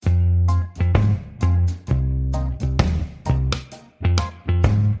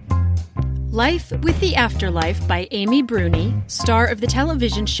Life with the Afterlife by Amy Bruni, star of the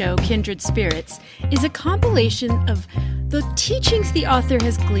television show Kindred Spirits, is a compilation of the teachings the author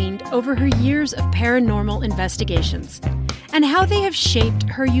has gleaned over her years of paranormal investigations and how they have shaped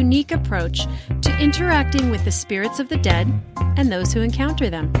her unique approach to interacting with the spirits of the dead and those who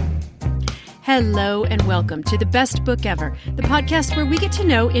encounter them. Hello and welcome to The Best Book Ever, the podcast where we get to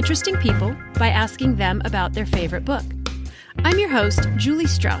know interesting people by asking them about their favorite book. I'm your host, Julie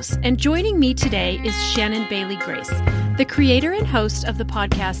Strauss, and joining me today is Shannon Bailey Grace, the creator and host of the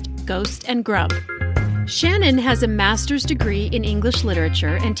podcast Ghost and Grub. Shannon has a master's degree in English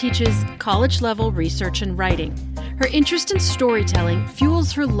literature and teaches college-level research and writing. Her interest in storytelling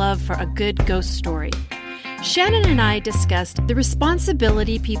fuels her love for a good ghost story. Shannon and I discussed the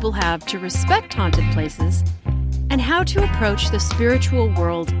responsibility people have to respect haunted places and how to approach the spiritual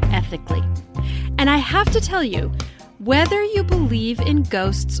world ethically. And I have to tell you, whether you believe in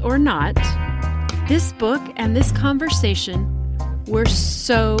ghosts or not, this book and this conversation were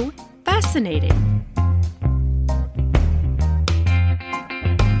so fascinating.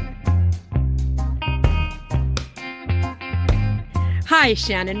 Hi,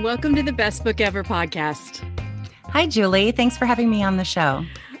 Shannon. Welcome to the Best Book Ever podcast. Hi, Julie. Thanks for having me on the show.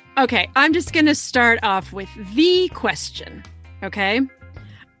 Okay, I'm just going to start off with the question, okay?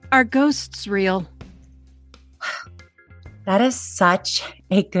 Are ghosts real? That is such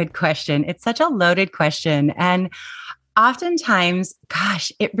a good question. It's such a loaded question. And oftentimes,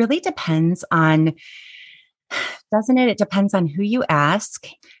 gosh, it really depends on, doesn't it? It depends on who you ask.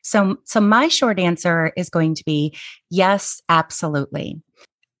 So my short answer is going to be yes, absolutely.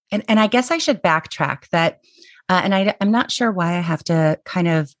 And I guess I should backtrack that. I'm not sure why I have to kind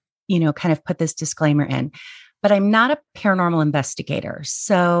of put this disclaimer in, but I'm not a paranormal investigator.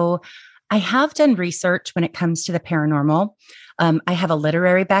 So I have done research when it comes to the paranormal. I have a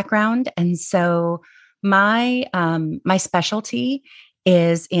literary background. And so my specialty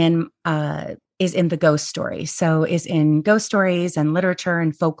is in the ghost story. So is in ghost stories and literature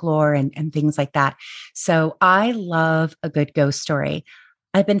and folklore and things like that. So I love a good ghost story.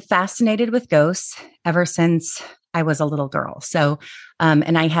 I've been fascinated with ghosts ever since I was a little girl. So,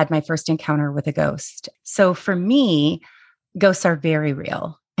 and I had my first encounter with a ghost. So for me, ghosts are very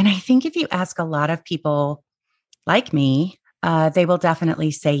real. And I think if you ask a lot of people like me, they will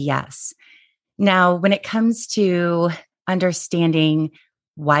definitely say yes. Now, when it comes to understanding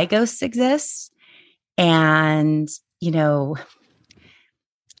why ghosts exist and,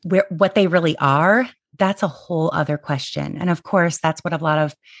 what they really are, that's a whole other question. And of course, that's what a lot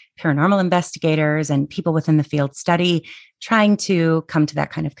of paranormal investigators and people within the field study, trying to come to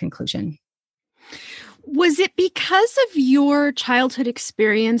that kind of conclusion. Was it because of your childhood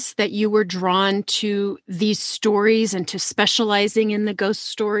experience that you were drawn to these stories and to specializing in the ghost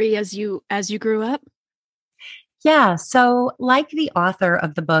story as you grew up? Yeah. So like the author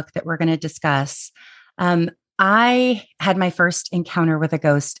of the book that we're going to discuss, I had my first encounter with a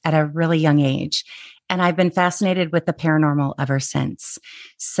ghost at a really young age, and I've been fascinated with the paranormal ever since.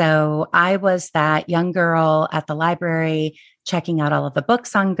 So I was that young girl at the library checking out all of the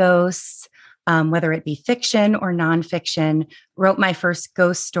books on ghosts, whether it be fiction or nonfiction, wrote my first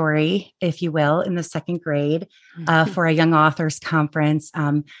ghost story, if you will, in the second grade for a young authors conference.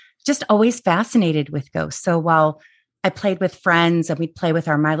 Just always fascinated with ghosts. So while I played with friends and we'd play with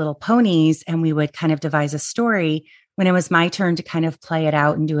our My Little Ponies and we would kind of devise a story, when it was my turn to kind of play it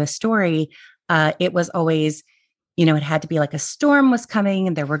out and do a story, it was always, it had to be like a storm was coming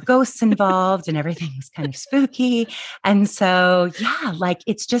and there were ghosts involved and everything was kind of spooky. And so, yeah, like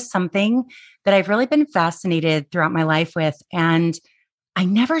it's just something that I've really been fascinated throughout my life with. And I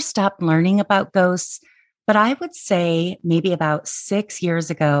never stopped learning about ghosts, but I would say maybe about 6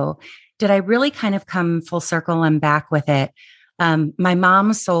 years ago, did I really kind of come full circle and back with it. My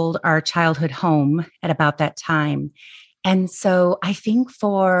mom sold our childhood home at about that time. And so I think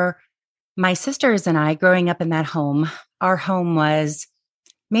for my sisters and I growing up in that home, our home was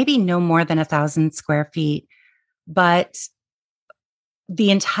maybe no more than 1,000 square feet, but the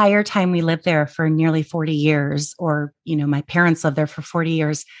entire time we lived there for nearly 40 years, or, my parents lived there for 40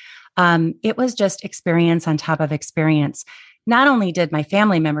 years, it was just experience on top of experience. Not only did my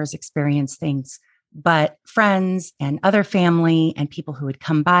family members experience things, but friends and other family and people who would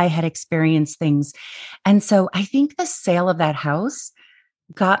come by had experienced things. And so I think the sale of that house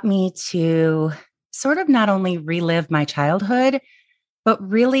got me to sort of not only relive my childhood, but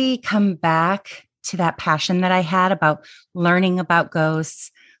really come back to that passion that I had about learning about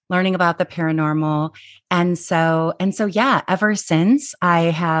ghosts, learning about the paranormal. Yeah, ever since I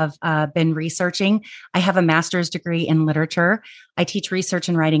have been researching. I have a master's degree in literature. I teach research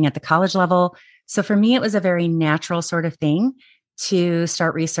and writing at the college level. So for me, it was a very natural sort of thing to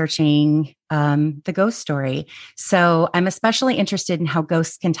start researching the ghost story. So I'm especially interested in how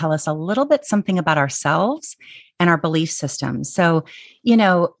ghosts can tell us a little bit something about ourselves and our belief systems. So,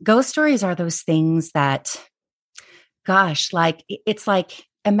 ghost stories are those things that, gosh, like it's like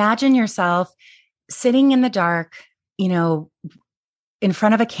imagine yourself sitting in the dark, you know, in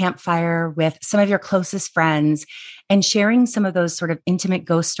front of a campfire with some of your closest friends and sharing some of those sort of intimate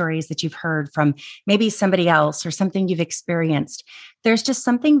ghost stories that you've heard from maybe somebody else or something you've experienced. There's just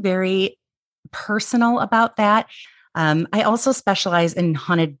something very personal about that. I also specialize in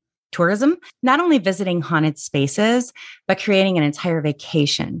haunted tourism, not only visiting haunted spaces, but creating an entire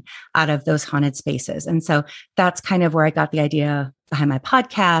vacation out of those haunted spaces. And so that's kind of where I got the idea behind my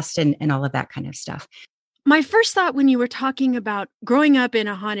podcast and all of that kind of stuff. My first thought when you were talking about growing up in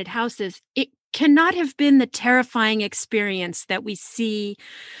a haunted house is it cannot have been the terrifying experience that we see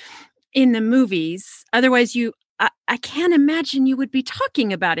in the movies. Otherwise, I can't imagine you would be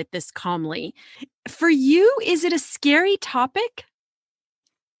talking about it this calmly. For you, is it a scary topic?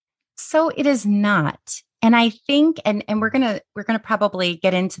 So it is not. And I think, and we're gonna probably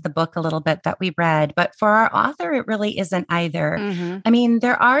get into the book a little bit that we read, but for our author, it really isn't either. Mm-hmm. I mean,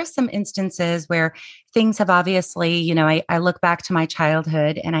 there are some instances where things have obviously, I look back to my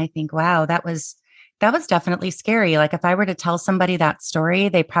childhood and I think, wow, that was definitely scary. Like if I were to tell somebody that story,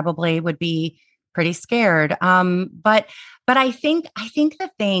 they probably would be pretty scared. But I think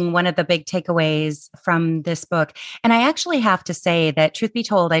one of the big takeaways from this book, and I actually have to say that truth be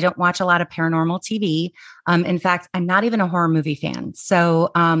told, I don't watch a lot of paranormal TV. In fact, I'm not even a horror movie fan.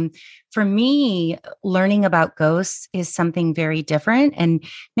 So for me, learning about ghosts is something very different. And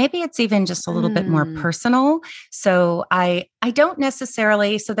maybe it's even just a little bit more personal. So I don't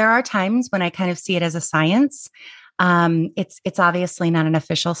necessarily, so there are times when I kind of see it as a science. It's obviously not an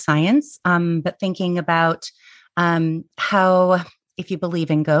official science, but thinking about how, if you believe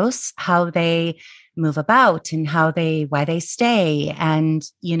in ghosts, how they move about and why they stay. And,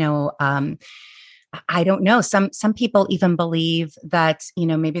 I don't know. Some people even believe that,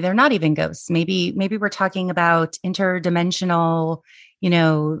 maybe they're not even ghosts. Maybe we're talking about interdimensional,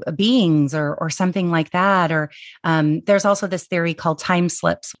 beings or something like that. Or there's also this theory called time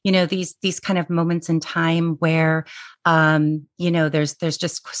slips. These kind of moments in time where there's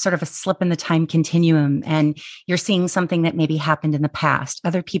just sort of a slip in the time continuum, and you're seeing something that maybe happened in the past.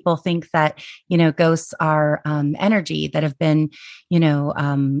 Other people think that ghosts are energy that have been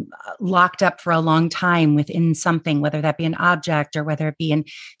locked up for a long time within something, whether that be an object or whether it be in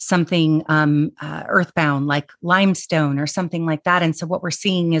something earthbound like limestone or something like that. And so what we're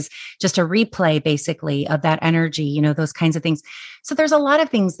seeing is just a replay basically of that energy, those kinds of things. So there's a lot of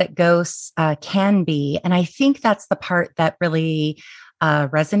things that ghosts can be. And I think that's the part that really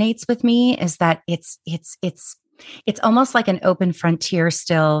resonates with me, is that it's almost like an open frontier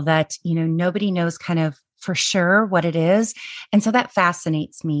still, that, nobody knows kind of for sure what it is. And so that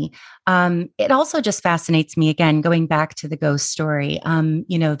fascinates me. It also just fascinates me, again, going back to the ghost story,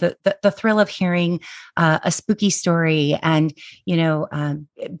 the thrill of hearing a spooky story and,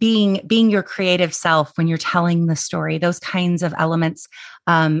 being your creative self when you're telling the story, those kinds of elements.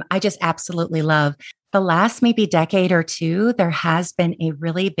 I just absolutely love. The last maybe decade or two, there has been a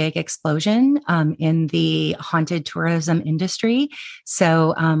really big explosion in the haunted tourism industry.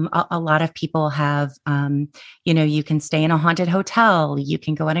 So a lot of people have, you can stay in a haunted hotel, you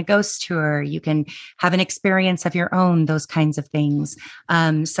can go on a ghost tour, you can have an experience of your own, those kinds of things.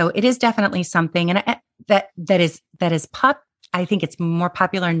 So it is definitely something, and that is pop. I think it's more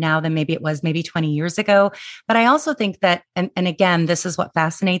popular now than maybe it was maybe 20 years ago. But I also think that, and again, this is what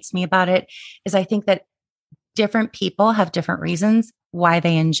fascinates me about it, is I think that different people have different reasons why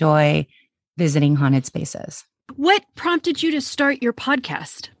they enjoy visiting haunted spaces. What prompted you to start your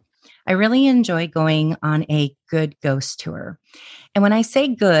podcast? I really enjoy going on a good ghost tour. And when I say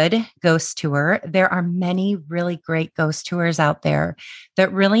good ghost tour, there are many really great ghost tours out there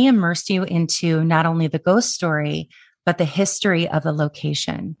that really immerse you into not only the ghost story, but the history of the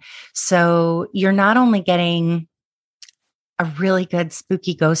location. So you're not only getting a really good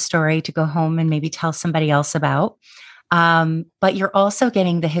spooky ghost story to go home and maybe tell somebody else about, but you're also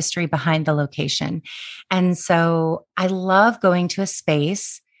getting the history behind the location. And so I love going to a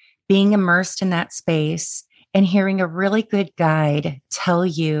space, being immersed in that space, and hearing a really good guide tell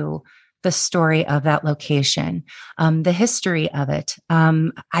you the story of that location, the history of it.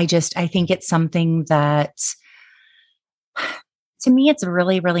 I think it's something that To me, it's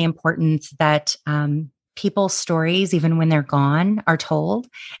really, really important that people's stories, even when they're gone, are told.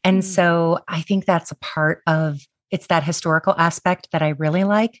 And so I think that's a part of it's that historical aspect that I really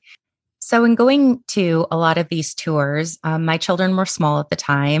like. So, in going to a lot of these tours, my children were small at the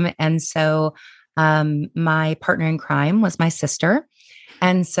time. And so, my partner in crime was my sister.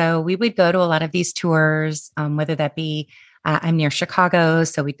 And so, we would go to a lot of these tours, whether that be I'm near Chicago.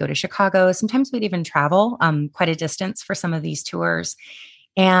 So, we'd go to Chicago. Sometimes we'd even travel quite a distance for some of these tours.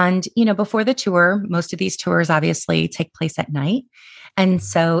 And, before the tour, most of these tours obviously take place at night. And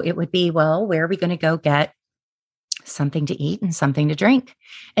so, it would be, well, where are we going to go get something to eat and something to drink?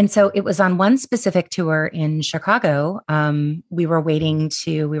 And so it was on one specific tour in Chicago. We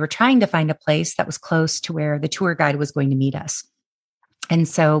were trying to find a place that was close to where the tour guide was going to meet us. And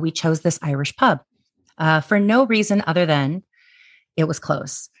so we chose this Irish pub for no reason other than it was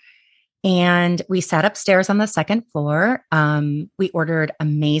close. And we sat upstairs on the second floor. We ordered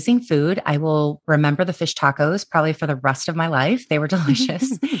amazing food. I will remember the fish tacos probably for the rest of my life. They were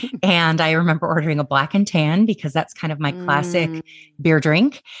delicious. And I remember ordering a black and tan because that's kind of my classic beer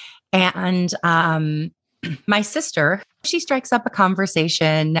drink. And my sister, she strikes up a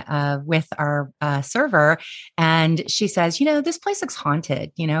conversation with our server, and she says, this place looks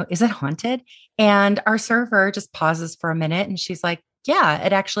haunted. Is it haunted? And our server just pauses for a minute, and she's like, yeah,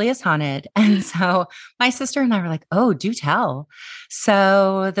 it actually is haunted. And so my sister and I were like, oh, do tell.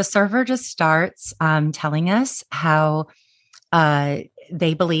 So the server just starts telling us how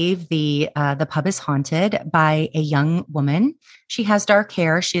they believe the pub is haunted by a young woman. She has dark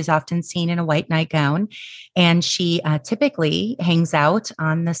hair. She is often seen in a white nightgown, and she typically hangs out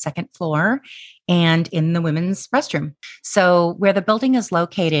on the second floor and in the women's restroom. So where the building is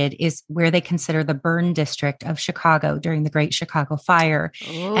located is where they consider the burn district of Chicago during the Great Chicago Fire.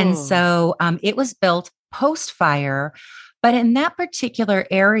 Oh. And so it was built post-fire, but in that particular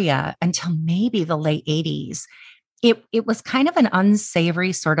area until maybe the late 80s, it was kind of an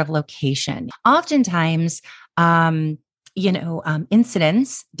unsavory sort of location. Oftentimes,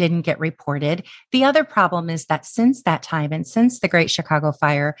 incidents didn't get reported. The other problem is that since that time and since the Great Chicago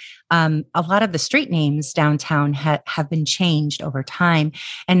Fire, a lot of the street names downtown have been changed over time.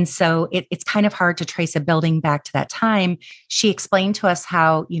 And so it's kind of hard to trace a building back to that time. She explained to us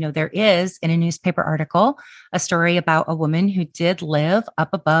how, there is in a newspaper article, a story about a woman who did live up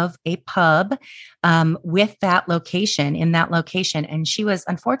above a pub with that location, in that location. And she was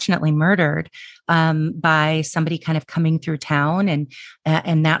unfortunately murdered by somebody kind of coming through town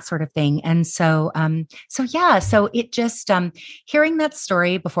and that sort of thing. And so it just hearing that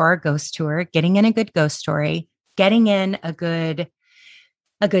story before our ghost tour, getting in a good ghost story, getting in a good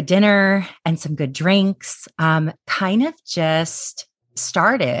dinner and some good drinks, kind of just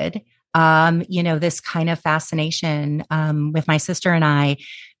started, this kind of fascination with my sister and I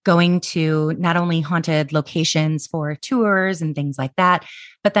going to not only haunted locations for tours and things like that,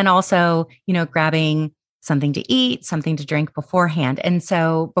 but then also, grabbing something to eat, something to drink beforehand. And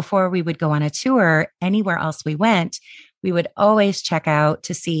so before we would go on a tour, anywhere else we went, we would always check out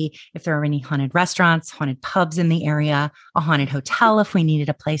to see if there are any haunted restaurants, haunted pubs in the area, a haunted hotel if we needed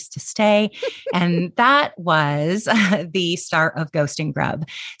a place to stay. And that was the start of Ghost and Grub.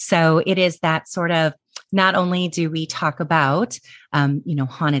 So it is that sort of, not only do we talk about,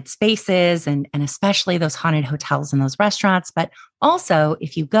 haunted spaces and especially those haunted hotels and those restaurants, but also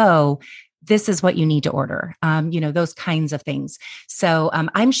if you go, this is what you need to order, those kinds of things. So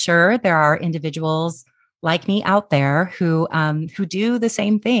I'm sure there are individuals like me out there who do the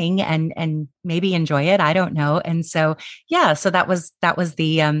same thing and maybe enjoy it. I don't know. And so, so that was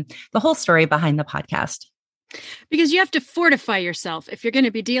the whole story behind the podcast. Because you have to fortify yourself. If you're going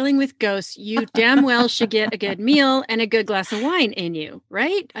to be dealing with ghosts, you damn well should get a good meal and a good glass of wine in you,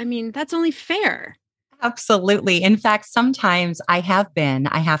 right? I mean, that's only fair. Absolutely. In fact, sometimes I have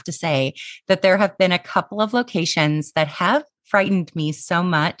to say that there have been a couple of locations that have frightened me so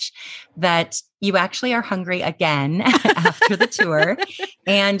much that you actually are hungry again after the tour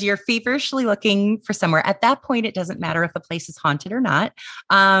and you're feverishly looking for somewhere. At that point, it doesn't matter if the place is haunted or not.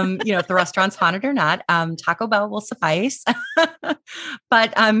 If the restaurant's haunted or not, Taco Bell will suffice.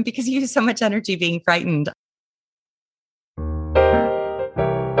 But because you use so much energy being frightened.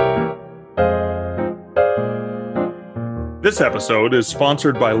 This episode is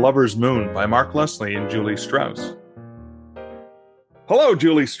sponsored by Lover's Moon by Mark Leslie and Julie Strauss. Hello,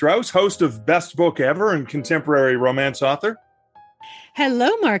 Julie Strauss, host of Best Book Ever and contemporary romance author. Hello,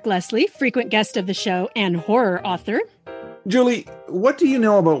 Mark Leslie, frequent guest of the show and horror author. Julie, what do you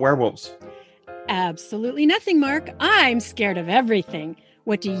know about werewolves? Absolutely nothing, Mark. I'm scared of everything.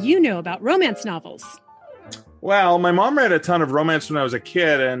 What do you know about romance novels? Well, my mom read a ton of romance when I was a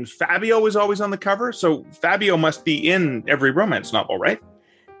kid, and Fabio was always on the cover, so Fabio must be in every romance novel, right?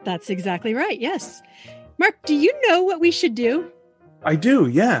 That's exactly right, yes. Mark, do you know what we should do? I do,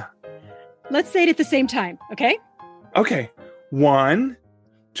 yeah. Let's say it at the same time, okay? Okay. 1,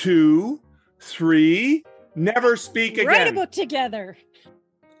 2, 3. Never speak again. Write a book together.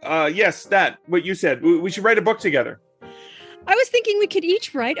 Yes, what you said. We should write a book together. I was thinking we could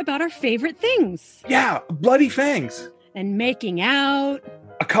each write about our favorite things. Yeah, bloody fangs. And making out.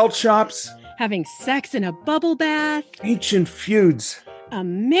 Occult shops. Having sex in a bubble bath. Ancient feuds. A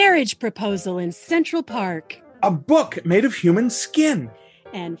marriage proposal in Central Park. A book made of human skin.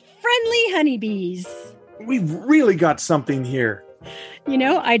 And friendly honeybees. We've really got something here. You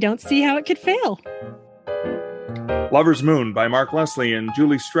know, I don't see how it could fail. Lover's Moon by Mark Leslie and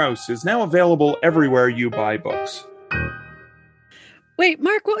Julie Strauss is now available everywhere you buy books. Wait,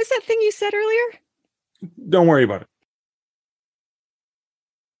 Mark, what was that thing you said earlier? Don't worry about it.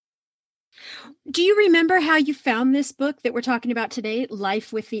 Do you remember how you found this book that we're talking about today,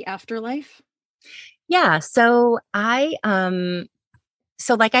 Life with the Afterlife? Yeah. So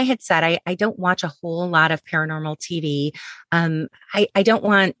like I had said, I don't watch a whole lot of paranormal TV. I don't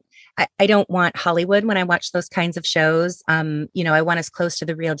want Hollywood when I watch those kinds of shows. I want as close to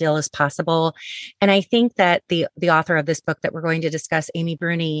the real deal as possible. And I think that the author of this book that we're going to discuss, Amy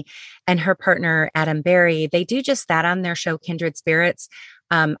Bruni, and her partner, Adam Berry, they do just that on their show, Kindred Spirits.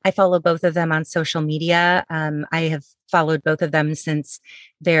 I follow both of them on social media. I have followed both of them since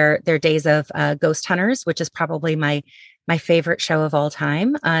their days of Ghost Hunters, which is probably my favorite show of all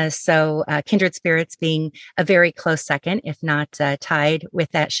time. So Kindred Spirits being a very close second, if not tied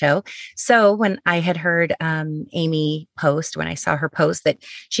with that show. So when I had heard Amy post, when I saw her post that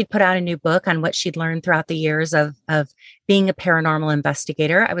she'd put out a new book on what she'd learned throughout the years of being a paranormal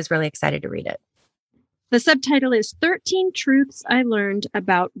investigator, I was really excited to read it. The subtitle is 13 Truths I Learned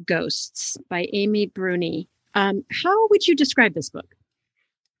About Ghosts by Amy Bruni. How would you describe this book?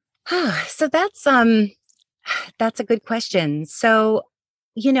 So that's a good question. So,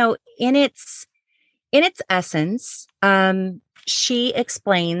 in its essence, she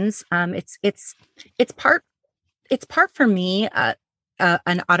explains, it's part for me,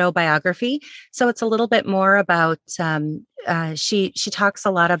 an autobiography. So it's a little bit more about, she talks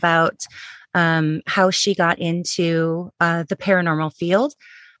a lot about, how she got into, the paranormal field.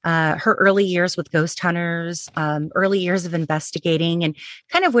 Her early years with ghost hunters, early years of investigating, and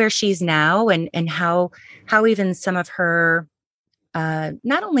kind of where she's now, and how even some of her,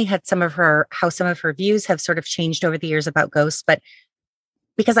 not only had how some of her views have sort of changed over the years about ghosts, but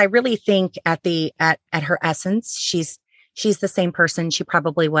because I really think at her essence, she's the same person she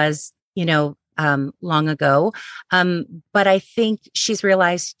probably was, long ago. But I think she's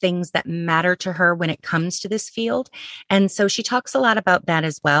realized things that matter to her when it comes to this field. And so she talks a lot about that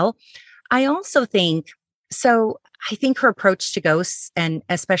as well. I also think, I think her approach to ghosts, and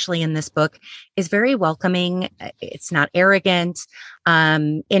especially in this book, is very welcoming. It's not arrogant.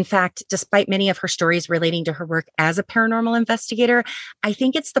 In fact, despite many of her stories relating to her work as a paranormal investigator, I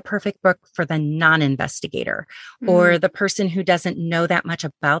think it's the perfect book for the non-investigator or the person who doesn't know that much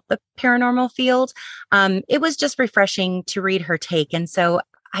about the paranormal field. It was just refreshing to read her take. And so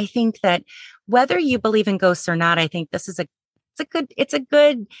I think that whether you believe in ghosts or not, I think this is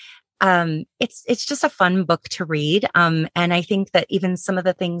it's just a fun book to read. And I think that even some of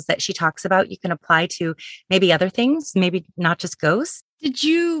the things that she talks about, you can apply to maybe other things, maybe not just ghosts. Did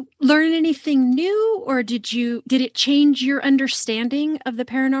you learn anything new, or did it change your understanding of the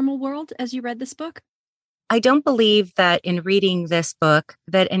paranormal world as you read this book? I don't believe that in reading this book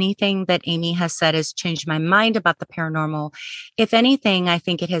that anything that Amy has said has changed my mind about the paranormal. If anything, I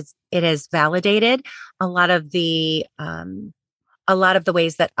think it has validated a lot of the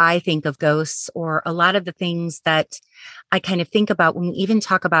ways that I think of ghosts, or a lot of the things that I kind of think about when we even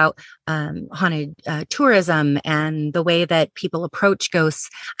talk about haunted tourism and the way that people approach ghosts.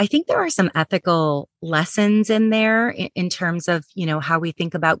 I think there are some ethical lessons in there in terms of, how we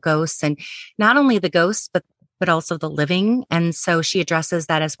think about ghosts, and not only the ghosts, but also the living. And so she addresses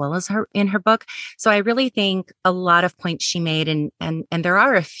that as well as in her book. So I really think a lot of points she made, and there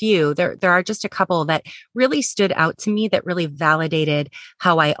are a few, there are just a couple that really stood out to me that really validated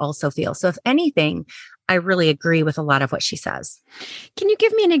how I also feel. So if anything, I really agree with a lot of what she says. Can you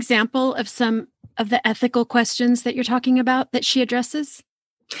give me an example of some of the ethical questions that you're talking about that she addresses?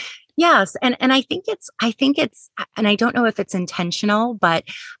 Yes. And I think it's, and I don't know if it's intentional, but,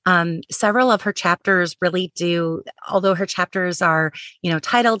 several of her chapters really do, although her chapters are,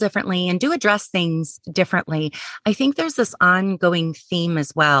 titled differently and do address things differently. I think there's this ongoing theme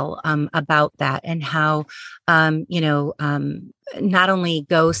as well, about that and how, not only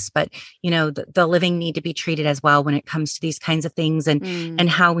ghosts, but, the living need to be treated as well when it comes to these kinds of things and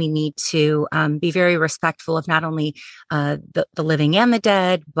how we need to, be very respectful of not only, the living and the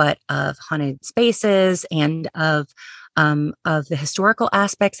dead, but of haunted spaces and of the historical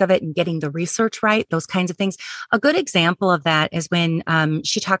aspects of it and getting the research right, those kinds of things. A good example of that is when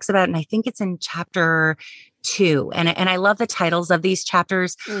she talks about, and I think it's in chapter 2. And I love the titles of these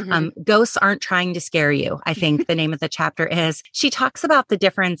chapters. Ghosts Aren't Trying to Scare You, I think the name of the chapter is. She talks about the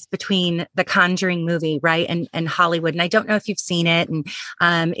difference between the Conjuring movie, right? And Hollywood. And I don't know if you've seen it. And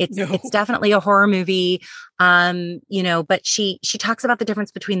it's definitely a horror movie. But she talks about the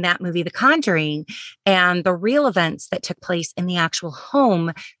difference between that movie, The Conjuring, and the real events that took place in the actual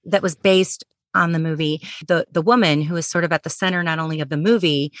home that was based on the movie. The woman who is sort of at the center, not only of the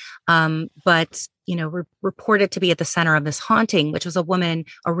movie, but reported to be at the center of this haunting, which was a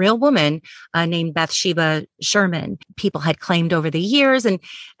real woman named Bathsheba Sherman. People had claimed over the years and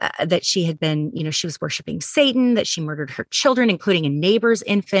that she had been, she was worshiping Satan, that she murdered her children, including a neighbor's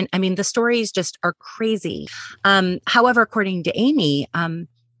infant. I mean, the stories just are crazy. However, according to Amy,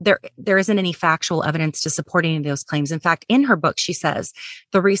 there isn't any factual evidence to support any of those claims. In fact, in her book, she says,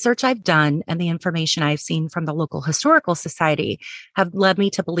 the research I've done and the information I've seen from the local historical society have led me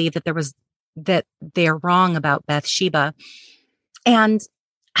to believe that they're wrong about Bathsheba. And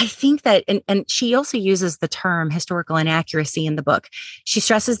I think that, and she also uses the term historical inaccuracy in the book. She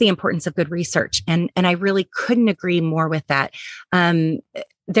stresses the importance of good research. And I really couldn't agree more with that.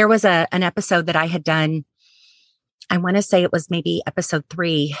 There was an episode that I had done. I want to say it was maybe episode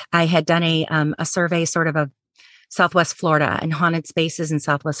 3. I had done a survey sort of Southwest Florida and haunted spaces in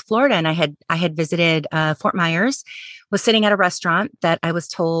Southwest Florida. And I had visited Fort Myers, was sitting at a restaurant that I was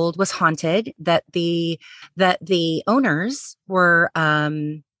told was haunted, that the owners were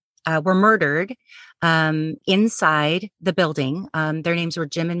murdered inside the building. Their names were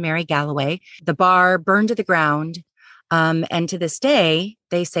Jim and Mary Galloway. The bar burned to the ground. And to this day,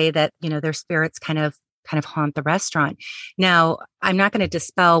 they say that, their spirits kind of haunt the restaurant. Now, I'm not going to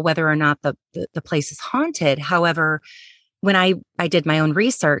dispel whether or not the place is haunted. However, when I did my own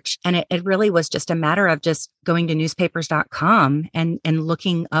research, and it really was just a matter of just going to newspapers.com and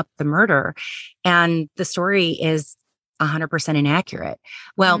looking up the murder, and the story is 100% inaccurate.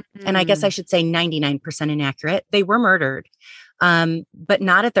 Well, and I guess I should say 99% inaccurate. They were murdered. But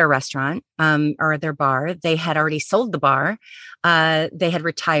not at their restaurant, or their bar. They had already sold the bar. They had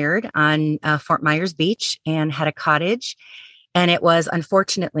retired on Fort Myers Beach and had a cottage. And it was,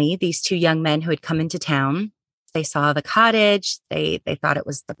 unfortunately, these 2 young men who had come into town. They saw the cottage. They thought it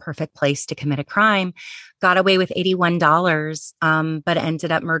was the perfect place to commit a crime, got away with $81, but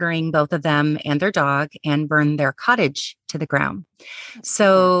ended up murdering both of them and their dog and burned their cottage to the ground.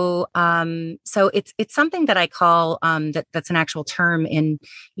 So it's something that I call, that's an actual term in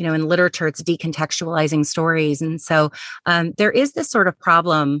literature. It's decontextualizing stories. And so, there is this sort of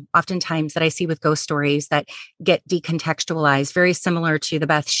problem oftentimes that I see with ghost stories that get decontextualized, very similar to the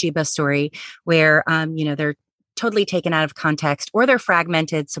Bathsheba story where, they're totally taken out of context or they're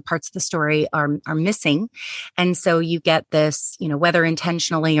fragmented. So parts of the story are missing. And so you get this, whether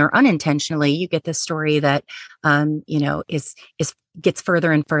intentionally or unintentionally, you get this story that, gets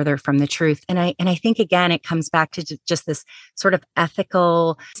further and further from the truth. And I think, again, it comes back to just this sort of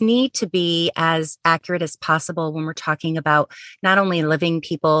ethical need to be as accurate as possible when we're talking about not only living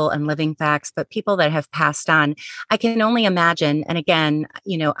people and living facts, but people that have passed on. I can only imagine. And again,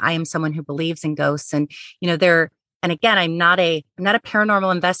 I am someone who believes in ghosts and, and again, I'm not a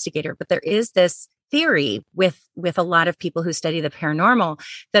paranormal investigator, but there is this theory with a lot of people who study the paranormal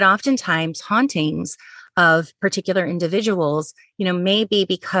that oftentimes hauntings of particular individuals, may be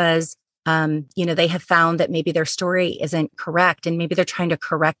because, they have found that maybe their story isn't correct and maybe they're trying to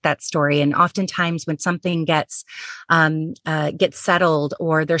correct that story. And oftentimes when something gets settled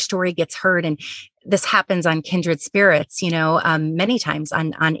or their story gets heard, and this happens on Kindred Spirits, many times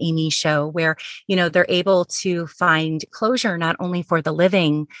on Amy's show where, they're able to find closure, not only for the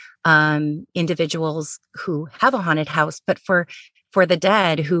living, individuals who have a haunted house, but for the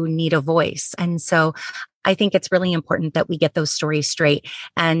dead who need a voice. And so I think it's really important that we get those stories straight.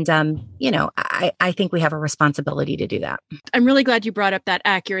 And, I think we have a responsibility to do that. I'm really glad you brought up that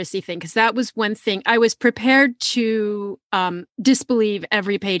accuracy thing, because that was one thing I was prepared to disbelieve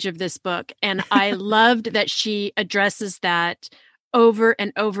every page of this book. And I loved that she addresses that over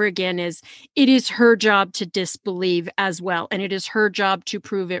and over again is it is her job to disbelieve as well. And it is her job to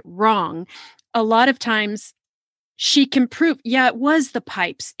prove it wrong. A lot of times she can prove, yeah, it was the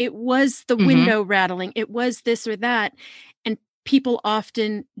pipes. It was the window rattling. It was this or that. And people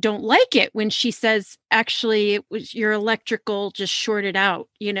often don't like it when she says, actually, it was your electrical just shorted out,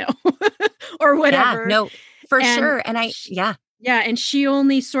 or whatever. Yeah, no, for sure. And Yeah. And she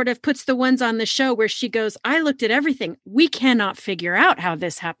only sort of puts the ones on the show where she goes, I looked at everything. We cannot figure out how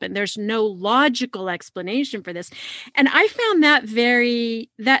this happened. There's no logical explanation for this. And I found that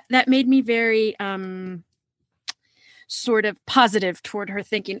that made me very, sort of positive toward her,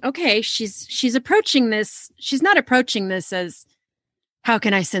 thinking, okay, she's approaching this. She's not approaching this as, how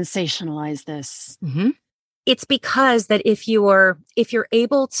can I sensationalize this? Mm-hmm. It's because that if you're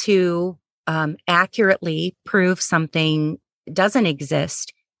able to accurately prove something doesn't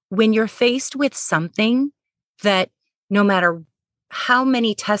exist, when you're faced with something that no matter how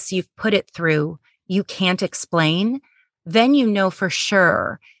many tests you've put it through, you can't explain, then you know for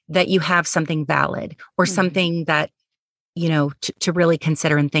sure that you have something valid or something that to really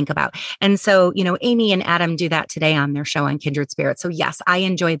consider and think about. And so, Amy and Adam do that today on their show on Kindred Spirits. So yes, I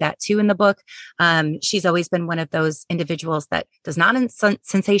enjoyed that too in the book. She's always been one of those individuals that does not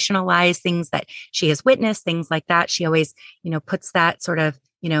sensationalize things that she has witnessed, things like that. She always, puts that sort of,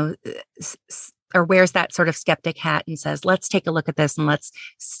 or wears that sort of skeptic hat and says, let's take a look at this and let's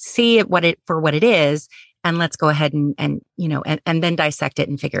see it for what it is. And let's go ahead and then dissect it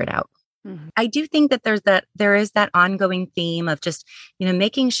and figure it out. Mm-hmm. I do think that there is that ongoing theme of just,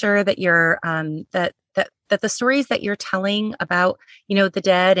 making sure that you're, that the stories that you're telling about, the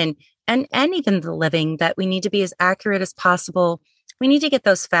dead and even the living, that we need to be as accurate as possible. We need to get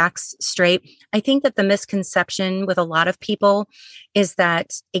those facts straight. I think that the misconception with a lot of people is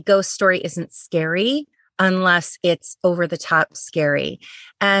that a ghost story isn't scary unless it's over the top scary.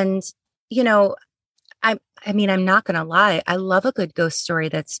 And, I'm not going to lie. I love a good ghost story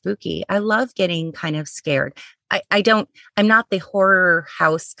that's spooky. I love getting kind of scared. I'm not the horror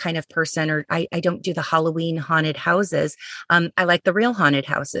house kind of person, or I don't do the Halloween haunted houses. I like the real haunted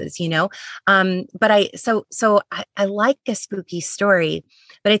houses, but I like a spooky story,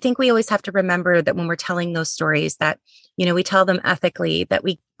 but I think we always have to remember that when we're telling those stories that, we tell them ethically, that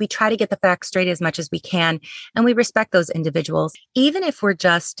we try to get the facts straight as much as we can. And we respect those individuals, even if we're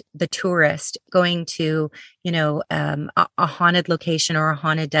just the tourist going to, a haunted location or a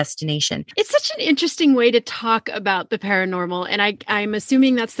haunted destination. It's such an interesting way to talk about the paranormal. And I'm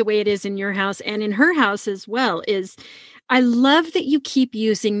assuming that's the way it is in your house and in her house as well. Is I love that you keep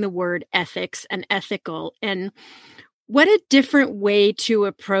using the word ethics and ethical, and what a different way to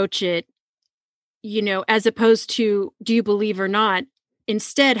approach it, as opposed to, do you believe or not?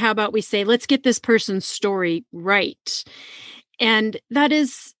 Instead, how about we say, let's get this person's story right? And that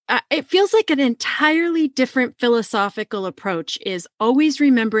is, it feels like an entirely different philosophical approach, is always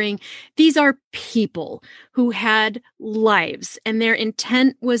remembering these are people who had lives, and their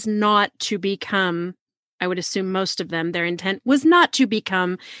intent was not to become, I would assume most of them, their intent was not to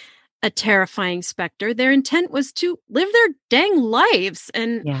become a terrifying specter. Their intent was to live their dang lives.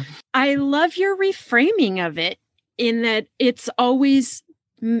 And I love your reframing of it, in that it's always,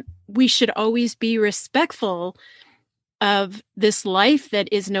 we should always be respectful of this life that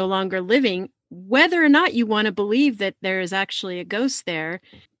is no longer living, whether or not you want to believe that there is actually a ghost there.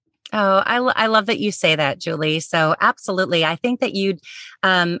 Oh, I love that you say that, Julie. So absolutely. I think that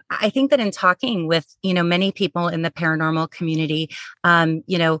I think that in talking with, many people in the paranormal community,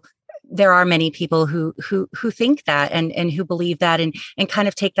 there are many people who think that and who believe that and kind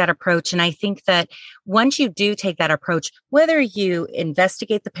of take that approach. And I think that once you do take that approach, whether you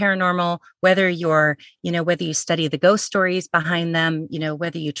investigate the paranormal, whether whether you study the ghost stories behind them,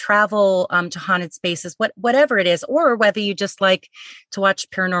 whether you travel to haunted spaces, whatever it is, or whether you just like to watch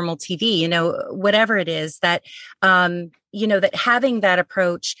paranormal TV, whatever it is, that that having that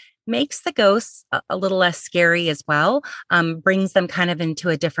approach makes the ghosts a little less scary as well, brings them kind of into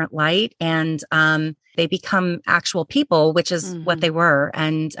a different light, and they become actual people, which is what they were.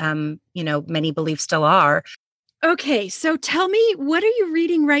 And, many believe still are. Okay. So tell me, what are you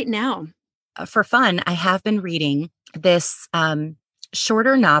reading right now? For fun, I have been reading this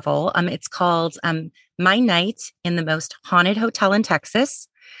shorter novel. It's called My Night in the Most Haunted Hotel in Texas,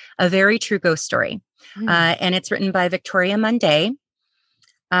 a very true ghost story. And it's written by Victoria Munday.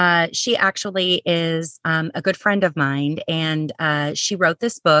 She actually is a good friend of mine, and she wrote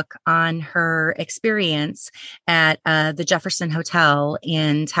this book on her experience at the Jefferson Hotel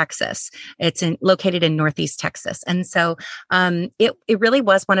in Texas. It's located in Northeast Texas. And so it really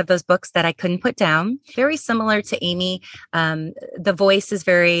was one of those books that I couldn't put down. Very similar to Amy. The voice is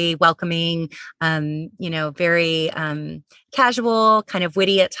very welcoming, very casual, kind of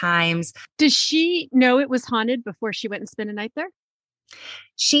witty at times. Does she know it was haunted before she went and spent a night there?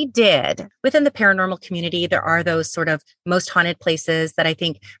 She did. Within the paranormal community, there are those sort of most haunted places that I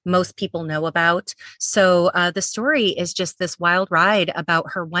think most people know about. So the story is just this wild ride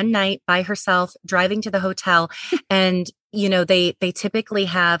about her one night by herself driving to the hotel. And, they typically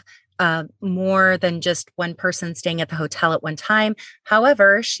have more than just one person staying at the hotel at one time.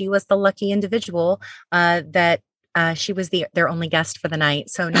 However, she was the lucky individual that she was their only guest for the night.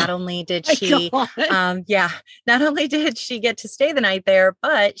 So not only did she, not only did she get to stay the night there,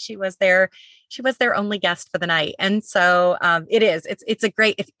 but she was their only guest for the night. And so it's a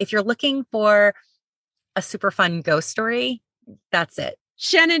great, if you're looking for a super fun ghost story, that's it.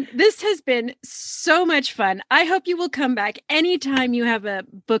 Shannon, this has been so much fun. I hope you will come back anytime you have a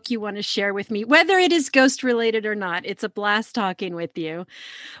book you want to share with me, whether it is ghost related or not. It's a blast talking with you.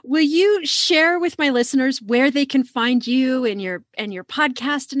 Will you share with my listeners where they can find you and your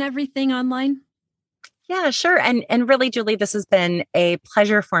podcast and everything online? Yeah, sure. And really, Julie, this has been a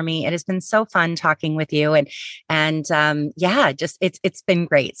pleasure for me. It has been so fun talking with you, and it's been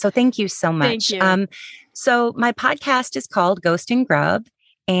great. So thank you so much. Thank you. So my podcast is called Ghost and Grub,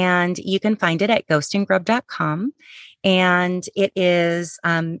 and you can find it at ghostandgrub.com. And it is,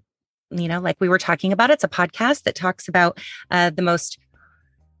 like we were talking about, it's a podcast that talks about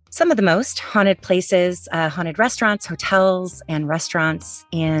some of the most haunted places, haunted restaurants, hotels, and restaurants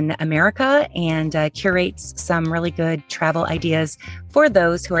in America, and curates some really good travel ideas for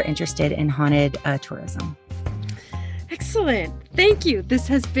those who are interested in haunted tourism. Excellent. Thank you. This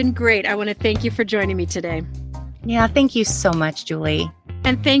has been great. I want to thank you for joining me today. Yeah, thank you so much, Julie.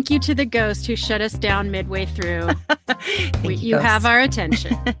 And thank you to the ghost who shut us down midway through. You have our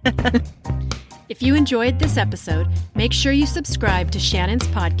attention. If you enjoyed this episode, make sure you subscribe to Shannon's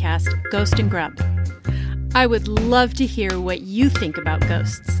podcast, Ghost and Grub. I would love to hear what you think about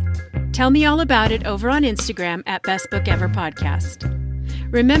ghosts. Tell me all about it over on Instagram at Best Book Ever Podcast.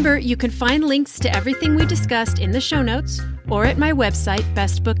 Remember, you can find links to everything we discussed in the show notes or at my website,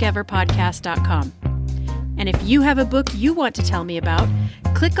 bestbookeverpodcast.com. And if you have a book you want to tell me about,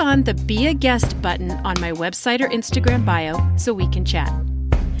 click on the Be a Guest button on my website or Instagram bio so we can chat.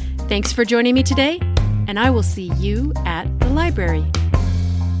 Thanks for joining me today, and I will see you at the library.